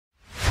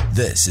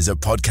This is a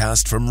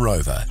podcast from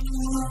Rover.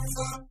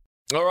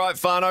 All right,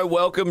 Fano,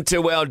 welcome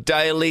to our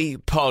daily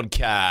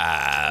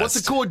podcast. What's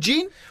it called,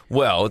 Gene?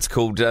 Well, it's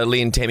called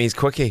Lee and Tammy's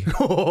Quickie.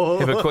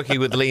 Have a quickie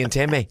with Lee and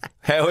Tammy.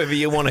 However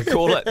you want to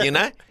call it, you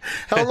know?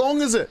 How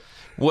long is it?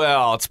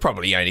 Well, it's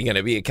probably only going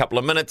to be a couple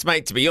of minutes,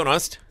 mate, to be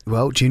honest.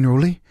 Well,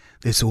 generally,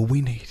 that's all we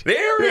need.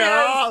 There he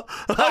is!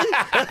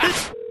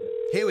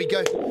 Here we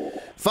go.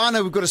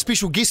 Whānau, we've got a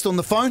special guest on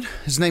the phone.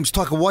 His name's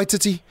Taika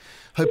Waititi.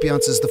 Hope he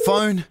answers the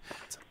phone.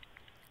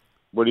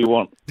 What do you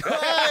want?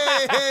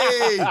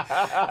 Hey!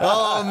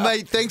 Oh,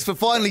 mate, thanks for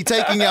finally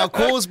taking our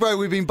calls, bro.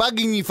 We've been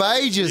bugging you for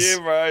ages. Yeah,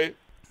 bro.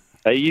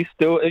 Are you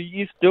still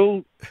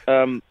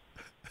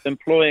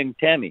employing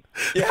Tammy?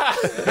 Yeah.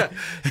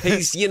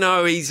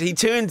 He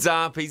turns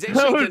up. He's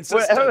actually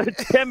consistent.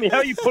 Tammy, how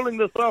are you pulling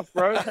this off,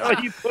 bro? How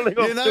are you pulling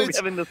off still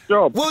having this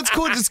job? Well,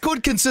 it's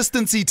called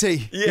consistency,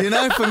 T. Yeah. You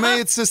know, for me,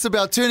 it's just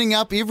about turning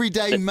up every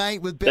day,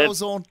 mate, with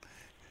bells on.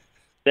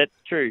 That's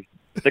true.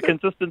 The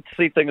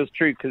consistency thing is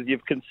true because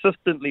you've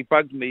consistently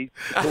bugged me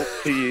to talk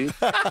to you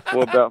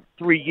for about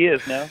 3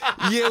 years now.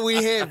 Yeah, we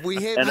have.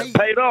 And it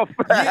paid off.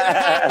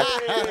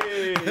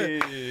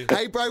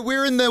 Hey, bro,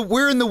 where in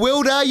the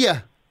world are you?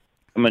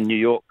 I'm in New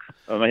York.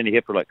 I'm only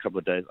here for like a couple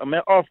of days. I'm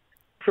off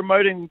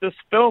promoting this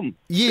film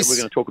Yes. that we're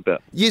going to talk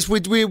about. Yes, we're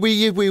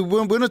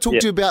going to talk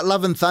to you about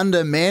Love and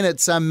Thunder, man.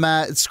 It's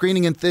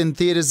screening in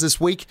theatres this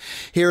week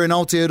here in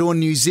Aotearoa,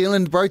 New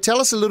Zealand. Bro,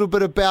 tell us a little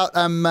bit about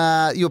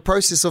your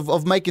process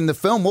of making the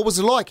film. What was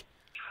it like?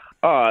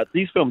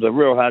 These films are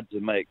real hard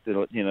to make.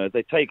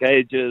 They take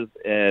ages,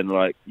 and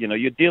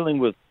you're dealing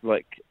with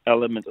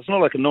elements. It's not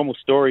like a normal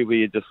story where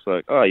you're just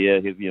like, oh yeah,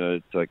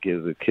 it's like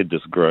here's a kid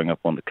just growing up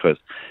on the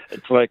coast.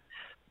 It's like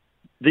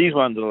these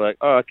ones are like,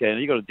 oh okay,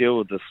 you got to deal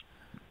with this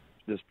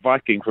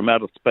Viking from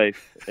outer space,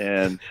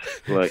 and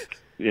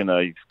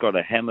he's got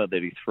a hammer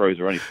that he throws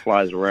around, he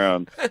flies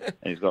around, and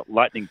he's got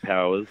lightning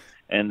powers.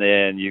 And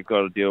then you've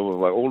got to deal with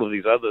all of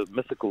these other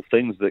mythical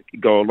things that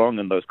go along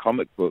in those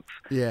comic books.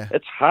 Yeah,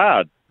 it's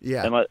hard.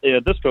 Yeah, and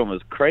this film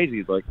is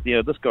crazy.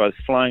 This guy's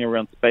flying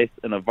around space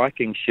in a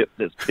Viking ship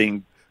that's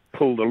being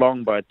pulled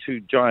along by two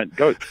giant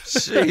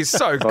goats. Jeez,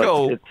 so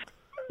cool.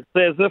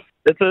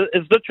 It's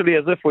literally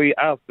as if we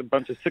asked a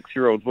bunch of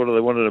 6-year-olds what do they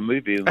want in a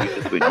movie, and we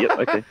just went, yep,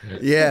 okay.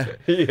 Yeah.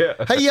 Yeah.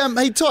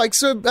 Hey, Tyke.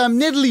 So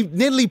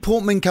Natalie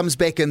Portman comes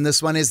back in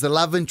this one as the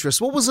love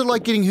interest. What was it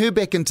like getting her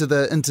back into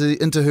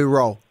her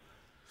role?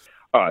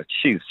 Oh,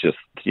 she's just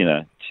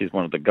she's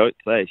one of the goats.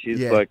 She's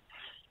we've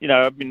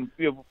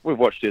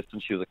watched her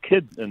since she was a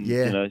kid,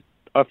 and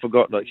I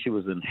forgot she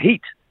was in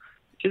Heat.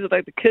 She's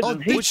like the kid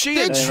in Heat. Was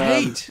she in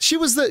Heat? She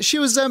was Al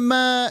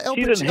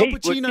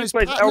Pacino's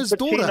partner's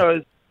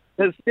daughter.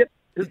 His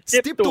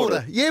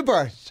stepdaughter. Yeah,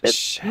 bro.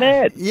 It's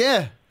mad.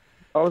 Yeah.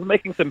 I was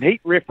making some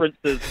Heat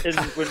references when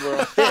we were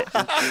on set,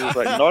 and she was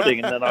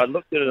nodding, and then I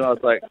looked at it and I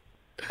was like,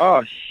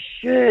 "Oh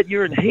shit,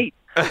 you're in Heat,"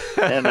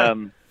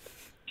 and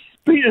she's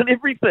been in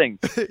everything.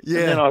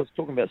 Yeah. And then I was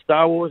talking about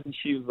Star Wars, and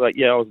she was like,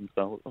 "Yeah, I was in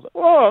Star Wars." I was like,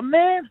 "Oh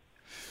man."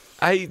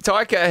 Hey,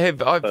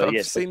 Taika,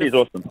 I've seen. She's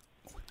awesome.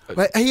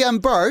 Hey,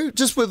 bro,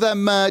 just with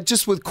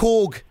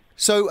Korg.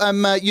 So,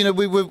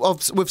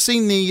 we've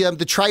seen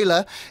the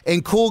trailer,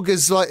 and Korg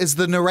is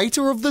the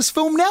narrator of this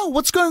film now.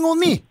 What's going on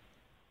there?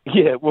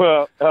 Yeah,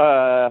 well,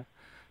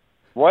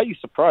 why are you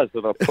surprised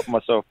that I put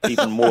myself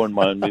even more in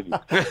my own movie?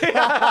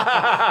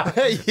 I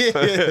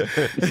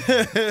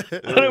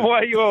don't know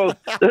why you all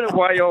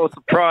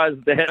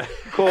surprised that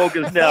Korg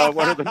is now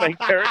one of the main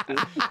characters.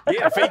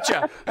 Yeah,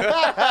 feature.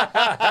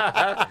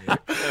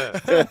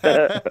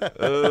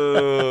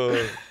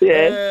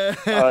 Yeah.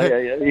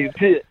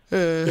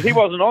 He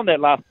wasn't on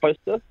that last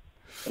poster,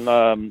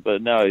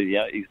 but no,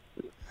 he's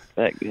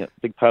back. Yeah,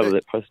 big part of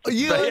that poster.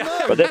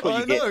 Yeah, but that's what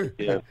you get.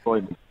 Yeah,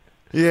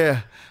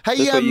 yeah. Hey,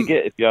 that's what you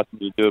get if you ask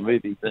me to do a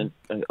movie. Then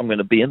I'm going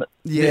to be in it.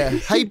 Yeah.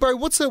 Hey, bro,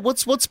 what's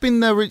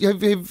been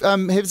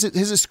the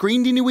has it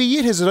screened anywhere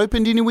yet? Has it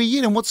opened anywhere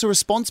yet? And what's the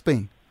response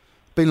been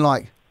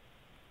like?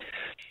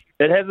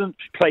 It hasn't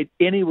played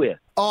anywhere.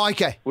 Oh,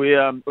 okay. We've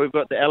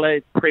got the LA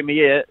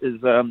premiere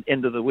is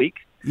end of the week.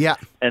 Yeah.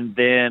 And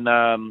then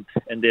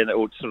it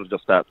all sort of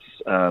just starts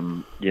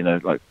it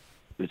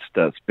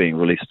starts being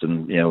released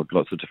in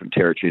lots of different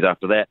territories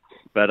after that.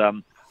 But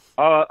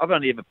I've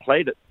only ever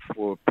played it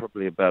for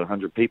probably about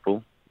 100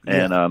 people,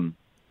 and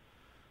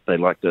they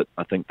liked it.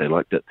 I think they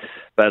liked it.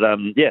 But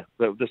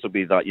this will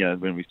be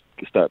when we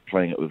start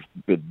playing it with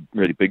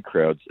really big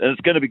crowds, and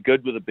it's going to be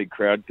good with a big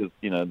crowd because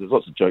there's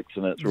lots of jokes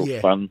in it. It's real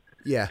fun.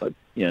 Yeah.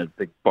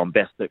 Big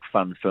bombastic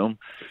fun film.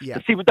 Yeah.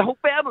 To see with the whole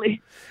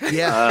family.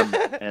 Yeah.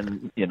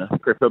 And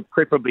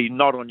preferably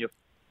not on your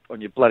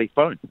bloody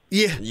phone.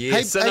 Yeah.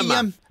 Yeah,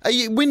 cinema.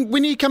 When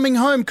are you coming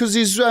home? Because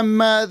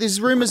there's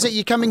rumours that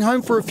you're coming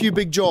home for a few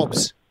big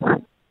jobs.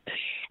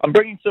 I'm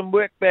bringing some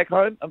work back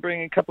home. I'm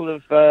bringing a couple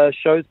of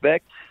shows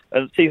back.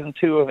 Season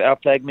 2 of Our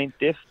Flag Means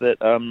Death, that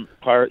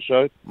pirate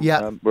show.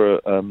 Yeah.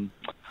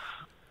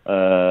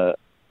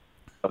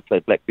 I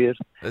played Blackbeard.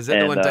 Is that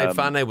the one Dave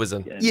Farnay was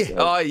in? Yeah.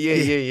 Oh,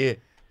 yeah.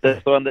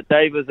 That's the one that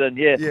Dave was in,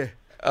 yeah. Yeah.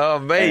 Oh,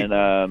 me.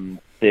 And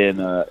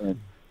then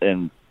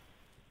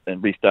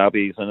Reece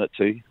Darby's in it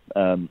too.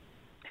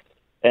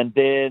 And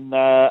then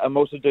I'm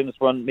also doing this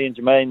one. Me and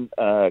Jermaine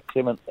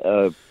Clement,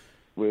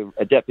 we're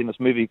adapting this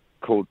movie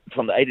from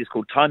the 80s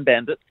called Time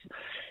Bandits,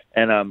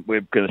 and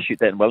we're going to shoot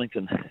that in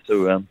Wellington.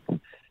 So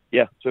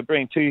so we're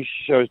bringing 2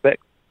 shows back,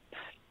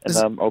 and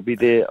I'll be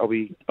there. I'll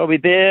be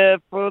there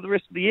for the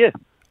rest of the year.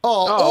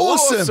 Oh,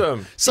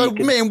 awesome. So,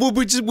 man, we'll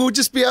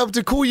just be able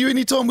to call you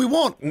anytime we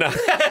want. No.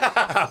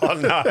 Oh,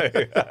 no.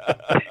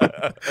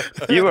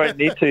 You won't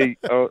need to.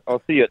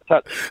 I'll see you at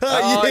Touch.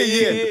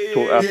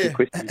 Ask you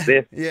questions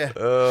there. Yeah.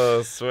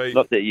 Oh, sweet.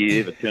 Not that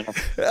you ever turn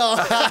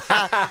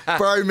off.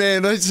 Bro,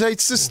 man,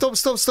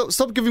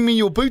 stop giving me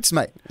your boots,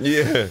 mate.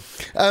 Yeah.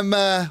 Hey,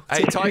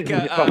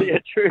 Taika. Oh, yeah,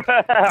 true.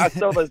 I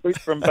stole those boots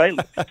from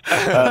Bailey.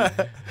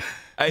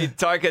 Hey,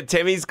 Taika,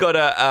 Tammy's got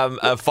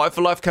a Fight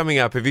for Life coming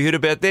up. Have you heard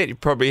about that? You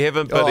probably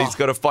haven't, but he's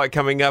got a fight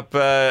coming up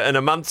in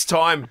a month's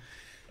time.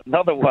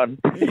 Another one.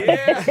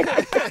 Yeah.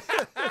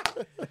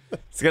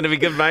 It's going to be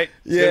good, mate.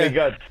 It's going to be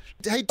good.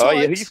 Hey, who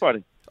are you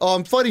fighting? Oh,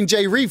 I'm fighting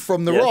Jay Reeve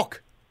from The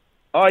Rock.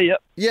 Oh, yeah.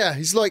 Yeah,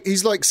 he's like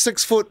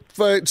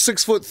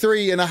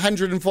 6'3" and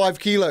 105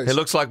 kilos. He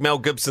looks like Mel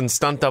Gibson's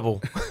stunt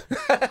double.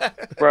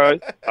 Bro,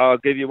 I'll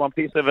give you one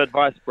piece of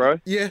advice,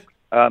 bro. Yeah.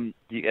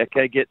 You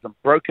get some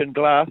broken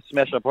glass,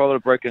 smash up all of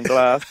the broken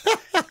glass,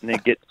 and then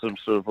get some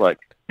sort of like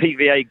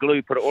PVA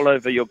glue, put it all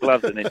over your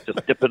gloves, and then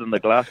just dip it in the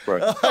glass, bro.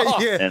 Oh,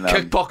 yeah. And,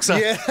 Kickboxer.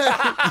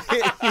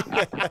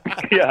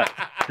 Yeah.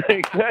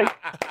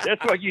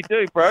 That's what you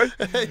do, bro.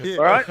 Yeah.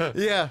 All right?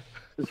 Yeah.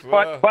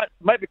 Fight,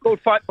 maybe called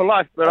Fight for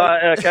Life, but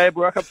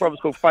where I come from,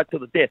 it's called Fight to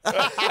the Death.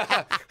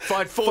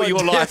 Fight for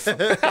your life.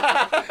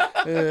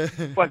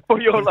 Fight for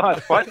your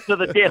life. Fight to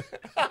the death,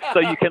 so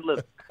you can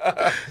live.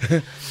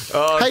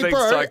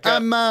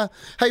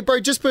 Hey, bro,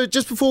 just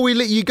before we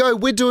let you go,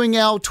 we're doing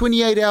our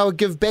 28-hour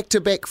give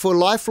back-to-back for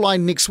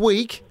Lifeline next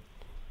week.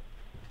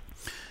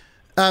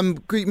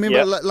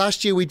 Remember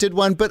last year we did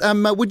one, but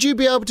would you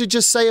be able to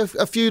just say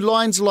a few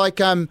lines like,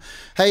 hey,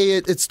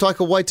 it's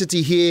Taika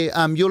Waititi here.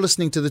 You're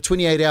listening to the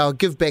 28-hour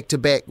give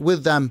back-to-back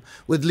with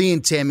Lee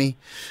and Tammy.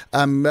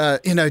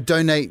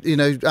 Donate,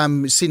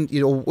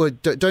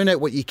 donate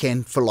what you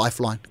can for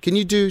Lifeline. Can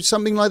you do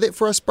something like that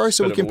for us, bro,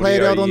 so we can play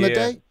it out on the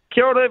day?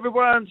 Kia ora,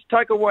 everyone. It's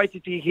Taika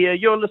Waititi here.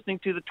 You're listening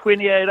to the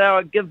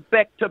 28-hour give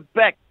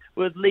back-to-back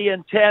with Lee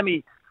and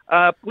Tammy.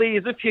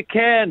 Please, if you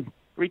can,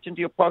 reach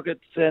into your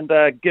pockets and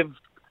give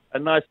a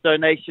nice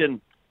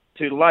donation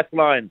to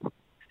Lifeline.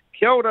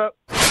 Kia ora.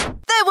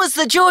 That was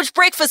the George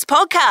Breakfast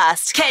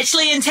Podcast. Catch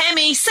Lee and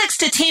Tammy 6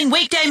 to 10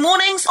 weekday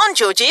mornings on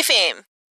George FM.